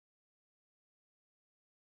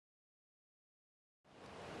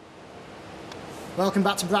Welcome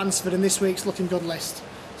back to Bransford and this week's Looking Good list.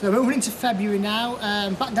 So we're moving into February now.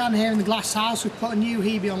 Back down here in the glass house, we've put a new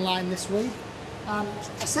Hebe online this week. I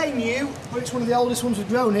say new, but it's one of the oldest ones we've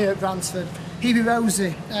grown here at Bransford. Hebe Rosie,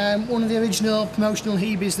 one of the original promotional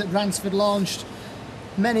Hebes that Bransford launched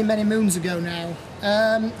many moons ago now.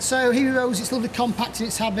 So Hebe Rosie, it's lovely compact in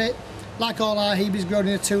its habit, like all our Hebes, grown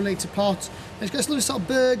in a 2-litre pot. It's got this lovely sort of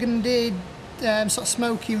burgundy, sort of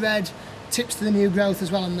smoky red tips to the new growth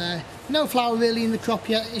as well on there. No flower really in the crop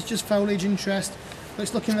yet, it's just foliage interest, but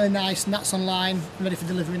it's looking really nice, and that's online and ready for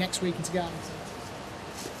delivery next week into gardens.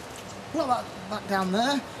 Put that back down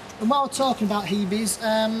there. And while we're talking about Hebes,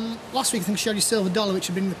 last week I think I showed you Silver Dollar, which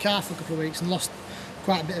had been in the car for a couple of weeks and lost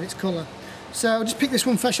quite a bit of its colour. So just picked this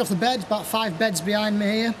one fresh off the bed, about 5 beds behind me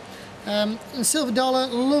here. And Silver Dollar,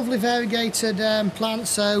 lovely variegated plant,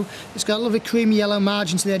 so it's got a lovely creamy yellow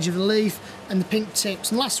margin to the edge of the leaf and the pink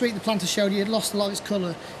tips. And last week the plant I showed you had lost a lot of its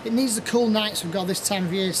colour. It needs the cool nights we've got this time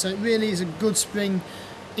of year, so it really is a good spring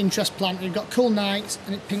interest plant. You've got cool nights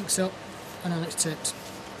and it pinks up and on its tips.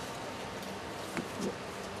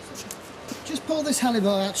 Just pull this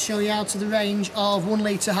hellebore out to show you out of the range of 1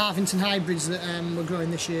 litre Harvington hybrids that we're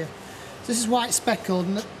growing this year. So this is white speckled,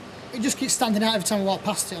 and it just keeps standing out every time I walk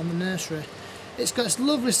past it on the nursery. It's got this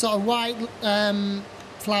lovely sort of white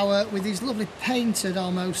flower with these lovely painted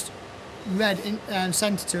almost red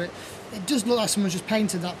centre to it. It does look like someone's just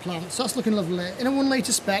painted that plant, so that's looking lovely. In a 1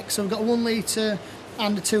 litre spec, so we've got a 1 litre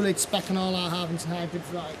and a 2 litre spec on all our Harvington hybrid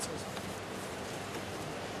varieties.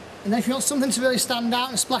 And then if you want something to really stand out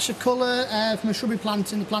and a splash of colour from a shrubby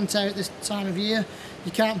plant in the plant area at this time of year,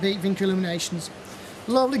 you can't beat Vinca Illuminations.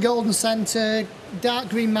 Lovely golden centre, dark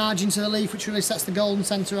green margin to the leaf which really sets the golden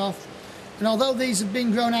centre off. And although these have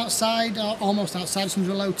been grown outside, or almost outside, just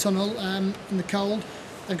under a low tunnel in the cold,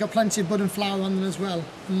 they've got plenty of bud and flower on them as well,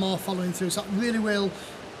 and more following through. So that really will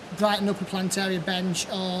brighten up a plant area bench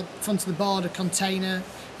or front of the border container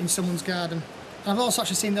in someone's garden. And I've also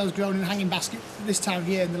actually seen those grown in a hanging basket this time of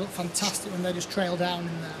year, and they look fantastic when they just trail down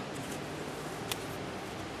in there.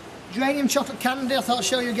 Geranium chocolate candy, I thought I'd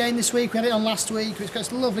show you again this week. We had it on last week. It's got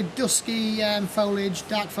this lovely dusky foliage,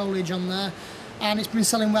 dark foliage on there, and it's been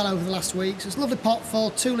selling well over the last week. So it's a lovely pot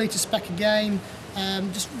full, 2 litre spec again,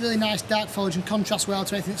 just really nice dark foliage and contrasts well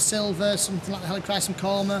to anything that's silver, something like the Helichrysum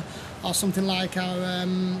Corma, or something like our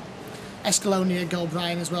Escalonia Gold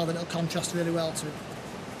Brine as well, that it'll contrast really well to.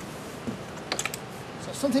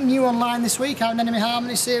 So something new online this week, our Anemone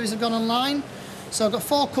Harmony series have gone online. So I've got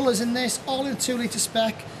 4 colours in this, all in a 2 litre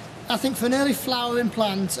spec. I think for an early flowering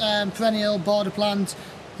plant, perennial border plant,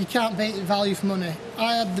 you can't beat the value for money.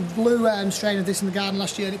 I had the blue strain of this in the garden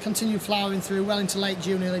last year, and it continued flowering through well into late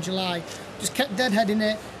June, early July. Just kept deadheading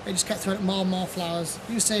it, it just kept throwing up more and more flowers.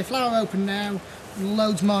 You can see a flower open now,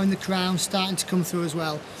 loads more in the crown starting to come through as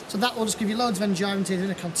well. So that will just give you loads of enjoyment either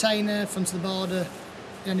in a container, front of the border,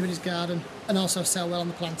 in anybody's garden, and also sell well on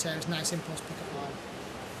the plant areas. Nice impulse pickup line.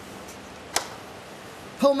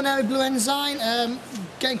 Pulmonary Blue Enzyme,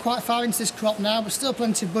 getting quite far into this crop now, but still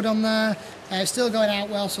plenty of bud on there. It's still going out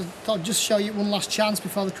well, so I thought I'd just show you one last chance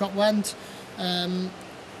before the crop went.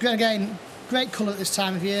 Again, great colour at this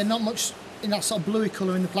time of year, not much in that sort of bluey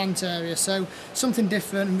colour in the plant area, so something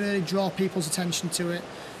different and really draw people's attention to it,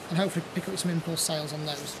 and hopefully pick up some impulse sales on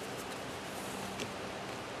those.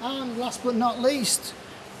 And last but not least,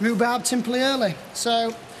 Rhubarb Timperley Early.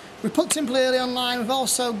 So we put Timperley Early online. We've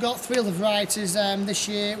also got 3 other varieties this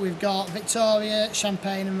year. We've got Victoria,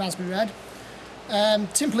 Champagne and Raspberry Red.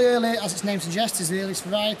 Timperley Early, as its name suggests, is the earliest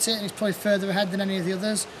variety, and it's probably further ahead than any of the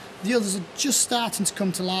others. The others are just starting to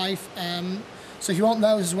come to life, so if you want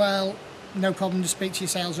those as well, no problem, just speak to your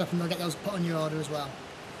sales rep and they'll get those put on your order as well.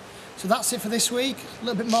 So that's it for this week. A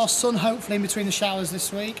little bit more sun hopefully in between the showers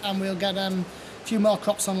this week, and we'll get a few more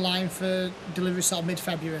crops online for delivery sort of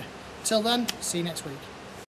mid-February. Till then, see you next week.